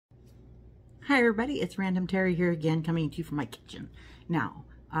Hi everybody, it's Random Terry here again, coming to you from my kitchen. Now,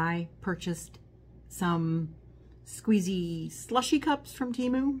 I purchased some squeezy slushy cups from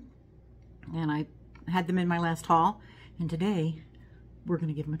Temu, and I had them in my last haul, and today we're going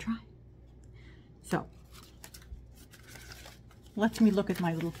to give them a try. So, let me look at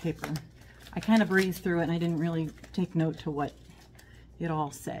my little paper. I kind of breezed through it and I didn't really take note to what it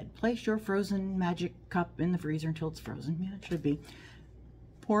all said. Place your frozen magic cup in the freezer until it's frozen. Yeah, it should be.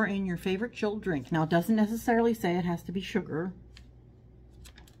 Pour in your favorite chilled drink. Now, it doesn't necessarily say it has to be sugar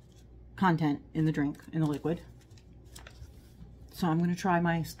content in the drink, in the liquid. So I'm going to try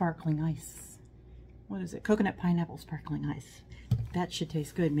my sparkling ice. What is it? Coconut pineapple sparkling ice. That should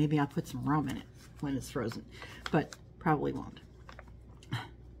taste good. Maybe I'll put some rum in it when it's frozen, but probably won't.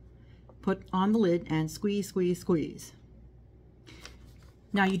 Put on the lid and squeeze, squeeze, squeeze.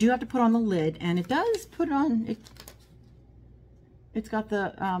 Now you do have to put on the lid, and it does put on it. It's got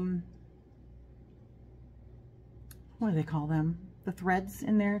the what do they call them? The threads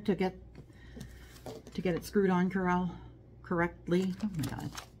in there to get it screwed on correctly. Oh my god,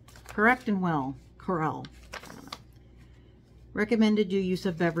 correct and well. Corral. Recommended use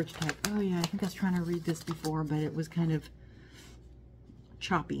of beverage type. Oh yeah, I think I was trying to read this before, but it was kind of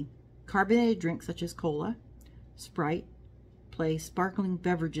choppy. Carbonated drinks such as cola, Sprite. Place sparkling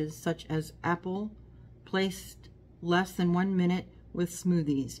beverages such as apple placed less than 1 minute with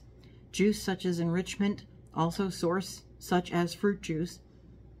smoothies. Juice such as enrichment, also source such as fruit juice.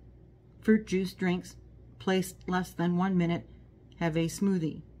 Fruit juice drinks placed less than 1 minute have a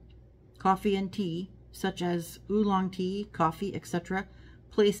smoothie. Coffee and tea such as oolong tea, coffee, etc.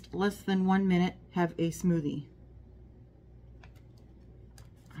 placed less than 1 minute have a smoothie.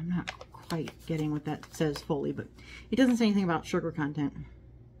 I'm not quite getting what that says fully, but it doesn't say anything about sugar content.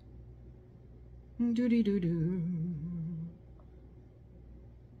 Doo-dee-doo-doo.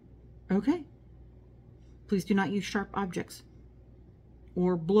 Okay. Please do not use sharp objects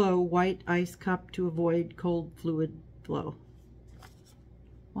or blow white ice cup to avoid cold fluid flow.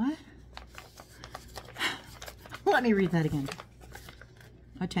 What? Let me read that again.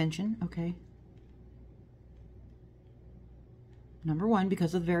 Attention, okay. Number 1,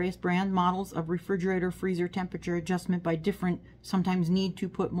 because of the various brand models of refrigerator freezer temperature adjustment by different, sometimes need to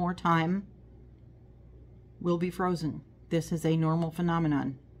put more time, will be frozen. This is a normal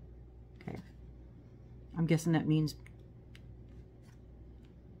phenomenon. Okay. I'm guessing that means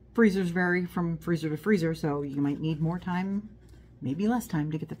freezers vary from freezer to freezer, so you might need more time, maybe less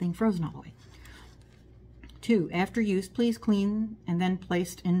time to get the thing frozen all the way. 2, after use, please clean and then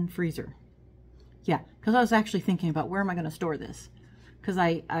placed in freezer. Yeah, because I was actually thinking about where am I going to store this? Because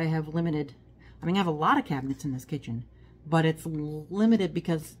I have limited, I mean, I have a lot of cabinets in this kitchen, but it's limited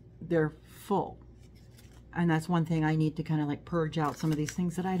because they're full. And that's one thing I need to kind of like purge out some of these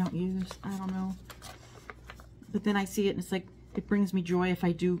things that I don't use. I don't know. But then I see it and it's like, it brings me joy if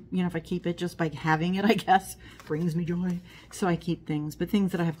I do, you know, if I keep it just by having it, I guess, brings me joy. So I keep things, but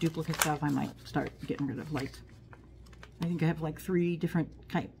things that I have duplicates of, I might start getting rid of. Like, I think I have like 3 different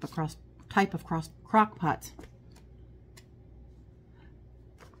type of crock pots.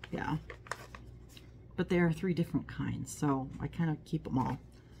 Yeah. But there are 3 different kinds, so I kind of keep them all.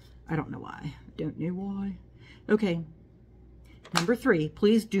 I don't know why. Don't know why. Okay. Number 3,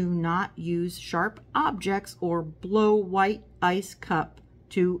 please do not use sharp objects or blow white ice cup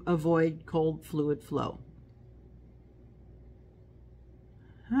to avoid cold fluid flow.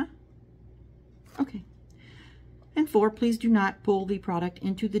 Huh? Okay. And 4, please do not pull the product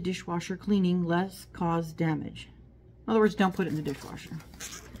into the dishwasher cleaning lest cause damage. In other words, don't put it in the dishwasher.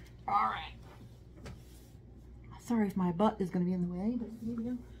 All right. Sorry if my butt is going to be in the way, but here we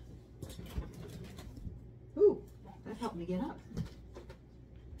go. Ooh, that helped me get up.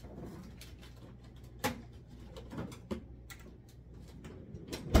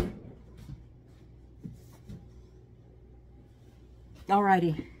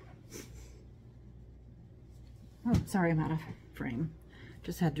 Alrighty. Oh, sorry, I'm out of frame.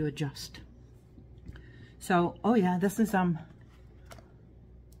 Just had to adjust. So, oh yeah, this is, I'm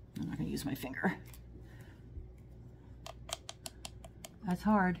not going to use my finger. That's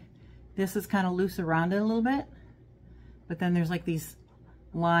hard. This is kind of loose around it a little bit, but then there's like these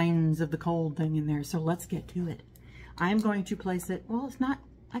lines of the cold thing in there. So let's get to it. I'm going to place it, well, it's not,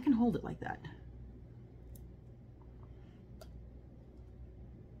 I can hold it like that.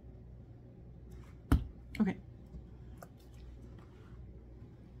 Okay.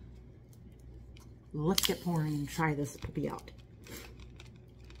 Let's get pouring and try this puppy out.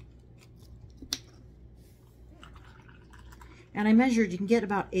 And I measured, you can get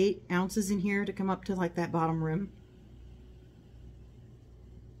about 8 ounces in here to come up to like that bottom rim.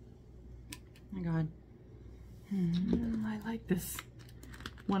 Oh my God. I like this.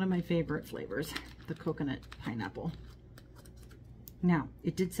 One of my favorite flavors, the coconut pineapple. Now,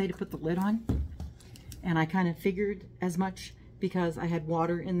 it did say to put the lid on, and I kind of figured as much because I had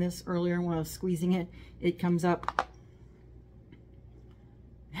water in this earlier when I was squeezing it. It comes up.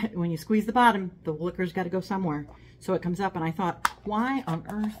 When you squeeze the bottom, the liquor's got to go somewhere. So it comes up, and I thought, why on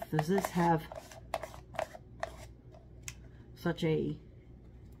earth does this have such a,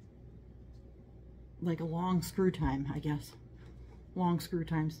 like a long screw time, I guess. Long screw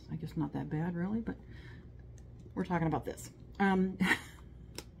times, I guess not that bad really, but we're talking about this.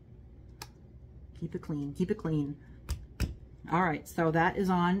 Keep it clean, keep it clean. All right, so that is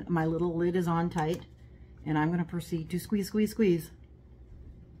on, my little lid is on tight, and I'm gonna proceed to squeeze, squeeze, squeeze.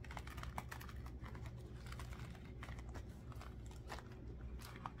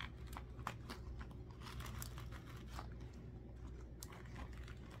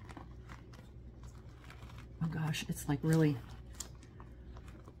 Oh gosh, it's like really,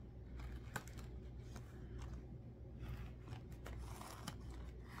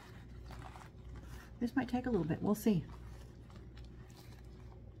 this might take a little bit, we'll see.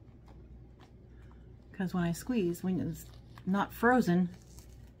 Because when I squeeze, when it's not frozen,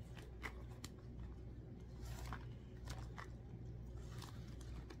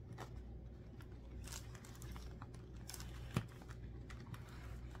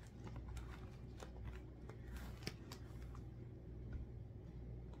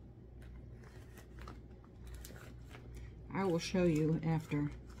 I will show you after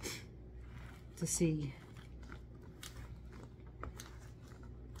to see.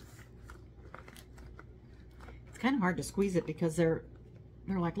 It's kind of hard to squeeze it because they're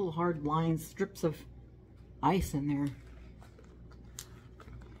like little hard lines, strips of ice in there,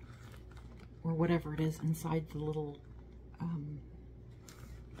 or whatever it is inside the little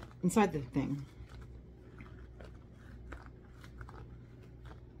inside the thing.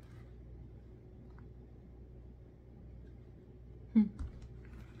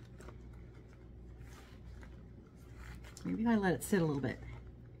 Maybe I let it sit a little bit.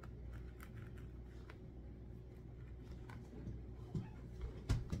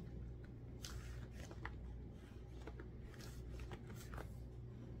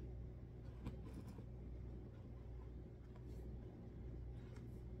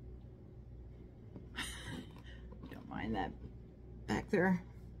 Don't mind that back there.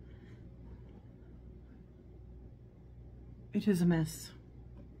 It is a mess.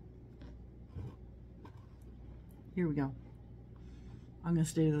 Here we go. I'm gonna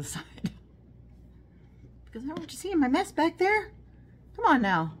stay to the side because I don't want you seeing my mess back there. Come on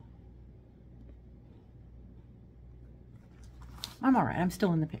now. I'm all right. I'm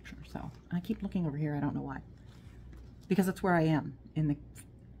still in the picture, so I keep looking over here. I don't know why. Because that's where I am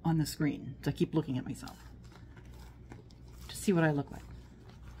on the screen. So I keep looking at myself to see what I look like,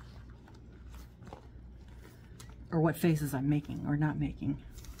 or what faces I'm making or not making.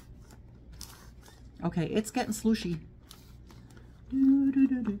 Okay, it's getting slushy.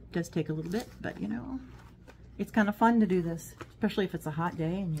 Does take a little bit, but you know, it's kind of fun to do this, especially if it's a hot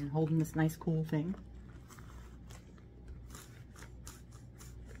day and you're holding this nice cool thing.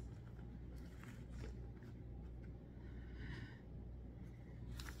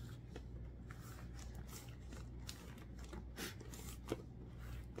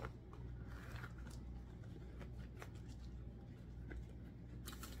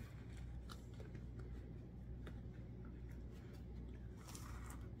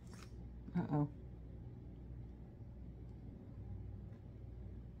 Uh-oh.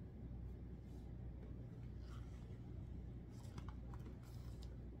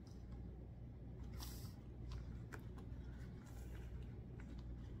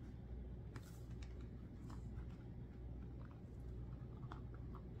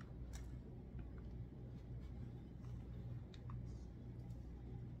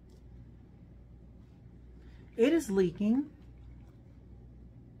 It is leaking.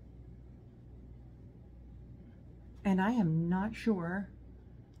 And I am not sure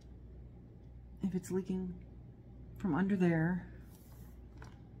if it's leaking from under there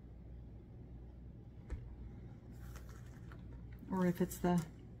or if it's the,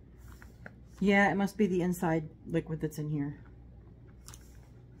 yeah, it must be the inside liquid that's in here.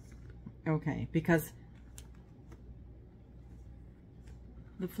 Okay, because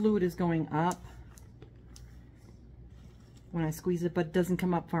the fluid is going up when I squeeze it, but it doesn't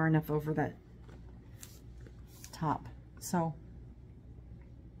come up far enough over that top. So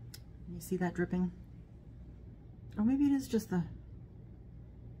you see that dripping? Or maybe it is just the,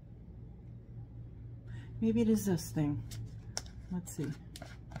 maybe it is this thing. Let's see.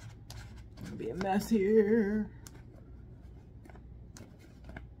 gonna be a mess here.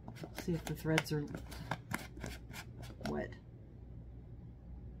 Let's see if the threads are wet.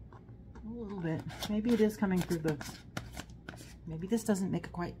 A little bit. Maybe it is coming through the... Maybe this doesn't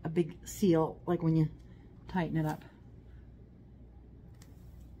make quite a big seal like when you tighten it up.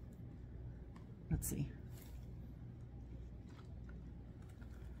 Let's see.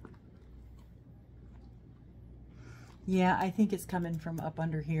 Yeah, I think it's coming from up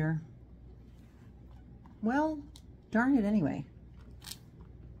under here. Well, darn it anyway.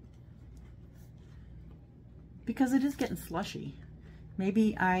 Because it is getting slushy.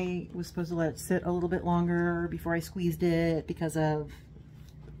 Maybe I was supposed to let it sit a little bit longer before I squeezed it because of,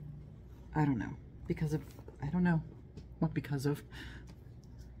 I don't know. Because of, I don't know. What because of?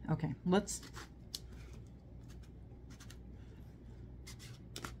 Okay, let's...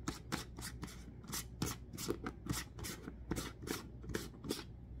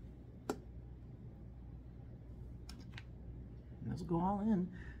 Let's go all in.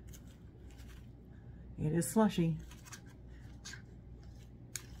 It is slushy.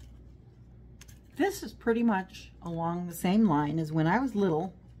 This is pretty much along the same line as when I was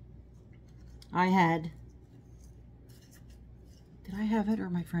little. I had, did I have it or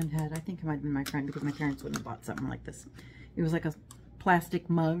my friend had? I think it might have been my friend because my parents wouldn't have bought something like this. It was like a plastic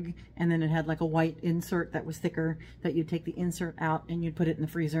mug and then it had like a white insert that was thicker that you'd take the insert out and you'd put it in the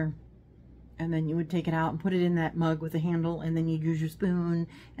freezer. And then you would take it out and put it in that mug with a handle and then you'd use your spoon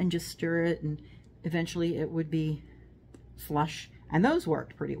and just stir it and eventually it would be slush. And those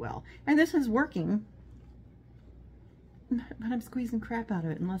worked pretty well. And this is working, but I'm squeezing crap out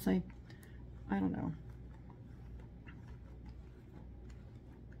of it unless I don't know.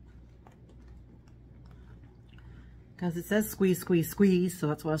 Because it says squeeze, squeeze, squeeze, so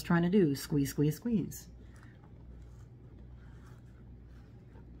that's what I was trying to do. Squeeze, squeeze, squeeze.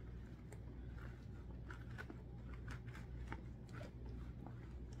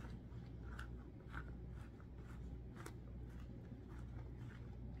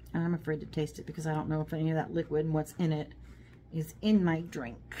 And I'm afraid to taste it because I don't know if any of that liquid and what's in it is in my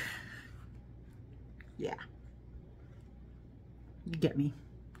drink. Yeah. You get me.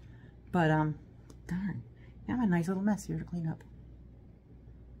 But, darn. I have a nice little mess here to clean up.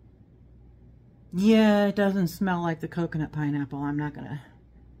 Yeah, it doesn't smell like the coconut pineapple. I'm not gonna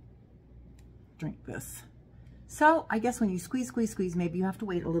drink this. So, I guess when you squeeze, squeeze, squeeze, maybe you have to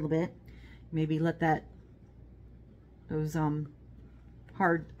wait a little bit. Maybe let those,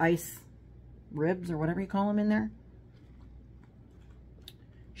 hard ice ribs or whatever you call them in there.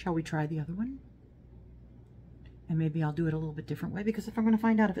 Shall we try the other one? And maybe I'll do it a little bit different way because if I'm going to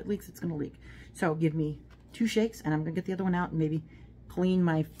find out if it leaks, it's going to leak. So give me 2 shakes and I'm going to get the other one out and maybe clean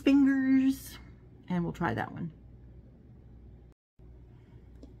my fingers and we'll try that one.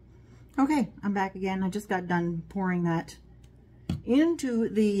 Okay, I'm back again. I just got done pouring that into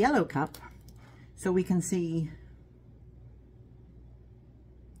the yellow cup so we can see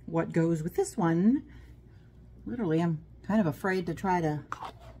what goes with this one. Literally, I'm kind of afraid to try to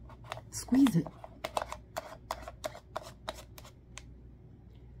squeeze it.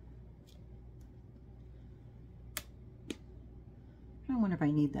 I wonder if I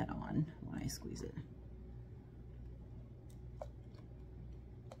need that on when I squeeze it.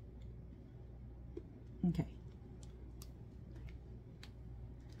 Okay.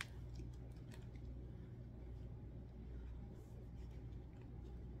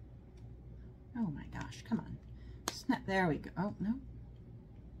 Oh my gosh, come on. Snap, there we go. Oh, no.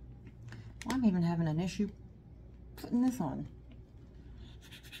 Well, I'm even having an issue putting this on.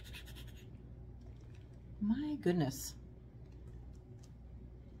 My goodness.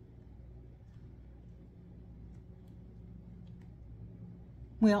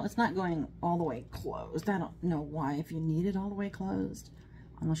 Well, it's not going all the way closed. I don't know why if you need it all the way closed.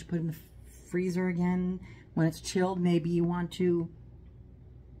 Unless you put it in the freezer again. When it's chilled, maybe you want to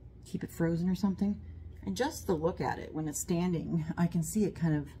keep it frozen or something. And just the look at it when it's standing, I can see it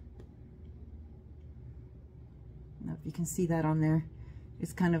kind of, I don't know if you can see that on there.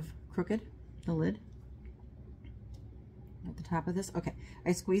 It's kind of crooked, the lid at the top of this. Okay,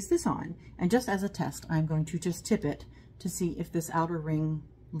 I squeeze this on, and just as a test, I'm going to just tip it to see if this outer ring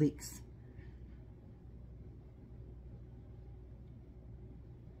leaks.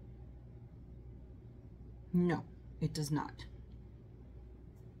 No, it does not.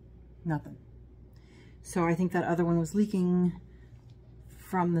 Nothing. So I think that other one was leaking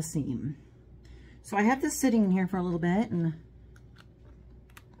from the seam. So I have this sitting in here for a little bit, and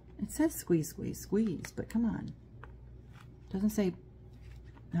it says squeeze, squeeze, squeeze, but come on. It doesn't say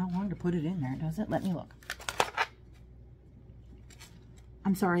how long to put it in there, does it? Let me look.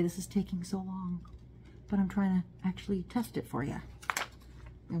 I'm sorry this is taking so long, but I'm trying to actually test it for you.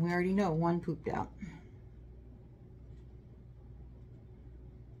 And we already know one pooped out.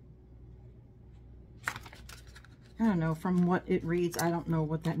 I don't know, from what it reads, I don't know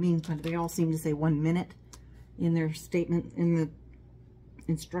what that means, but they all seem to say 1 minute in their statement, in the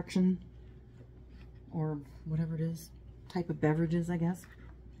instruction, or whatever it is, type of beverages, I guess.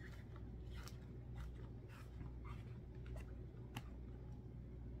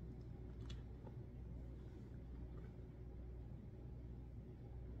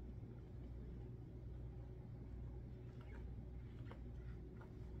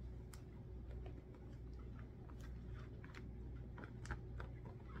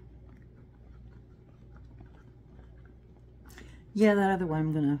 Yeah, that other one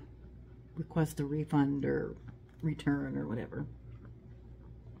I'm going to request a refund or return or whatever.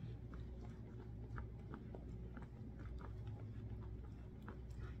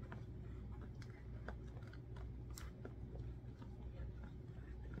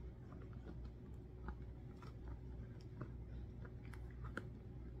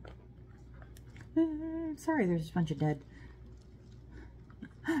 Sorry, there's a bunch of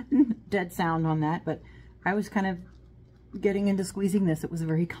dead sound on that, but I was kind of getting into squeezing this. It was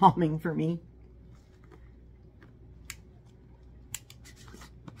very calming for me.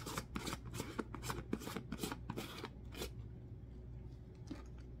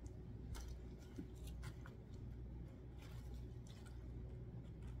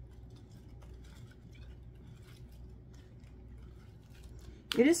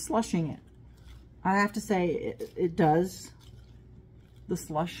 It is slushing it. I have to say, it does the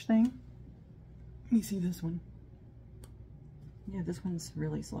slush thing. Let me see this one. Yeah, this one's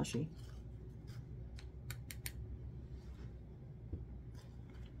really slushy.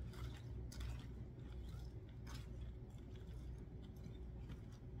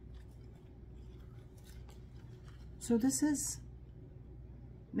 So this is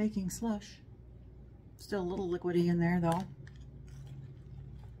making slush. Still a little liquidy in there though.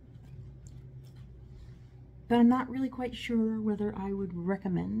 But I'm not really quite sure whether I would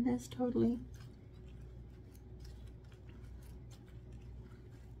recommend this totally.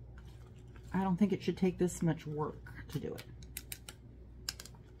 I don't think it should take this much work to do it.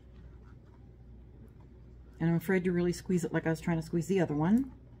 And I'm afraid to really squeeze it like I was trying to squeeze the other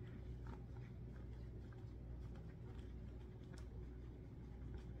one.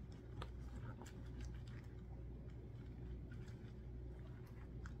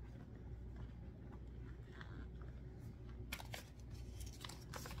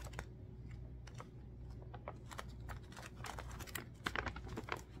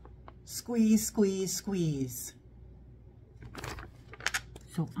 Squeeze, squeeze, squeeze.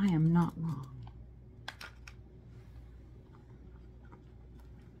 So I am not wrong.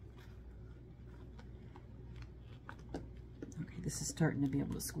 Okay, this is starting to be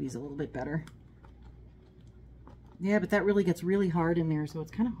able to squeeze a little bit better. Yeah, but that really gets really hard in there, so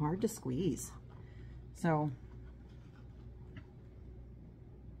it's kind of hard to squeeze. So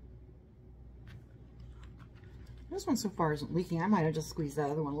this one so far isn't leaking. I might have just squeezed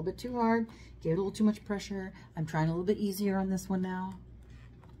that other one a little bit too hard, gave it a little too much pressure. I'm trying a little bit easier on this one now.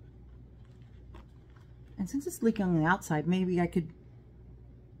 And since it's leaking on the outside, maybe I could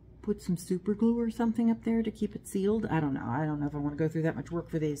put some super glue or something up there to keep it sealed. I don't know. I don't know if I want to go through that much work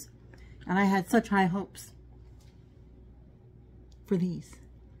for these. And I had such high hopes for these.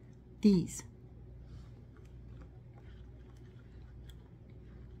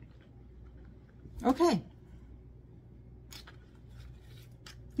 Okay.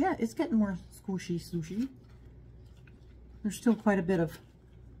 Yeah, it's getting more squishy. There's still quite a bit of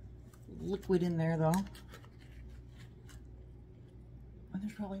liquid in there though. And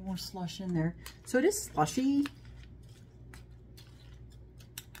there's probably more slush in there. So it is slushy.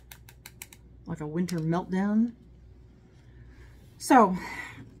 Like a winter meltdown. So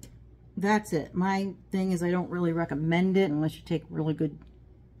that's it. My thing is I don't really recommend it unless you take really good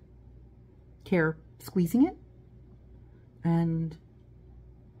care squeezing it. And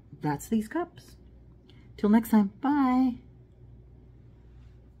that's these cups. Till next time, bye.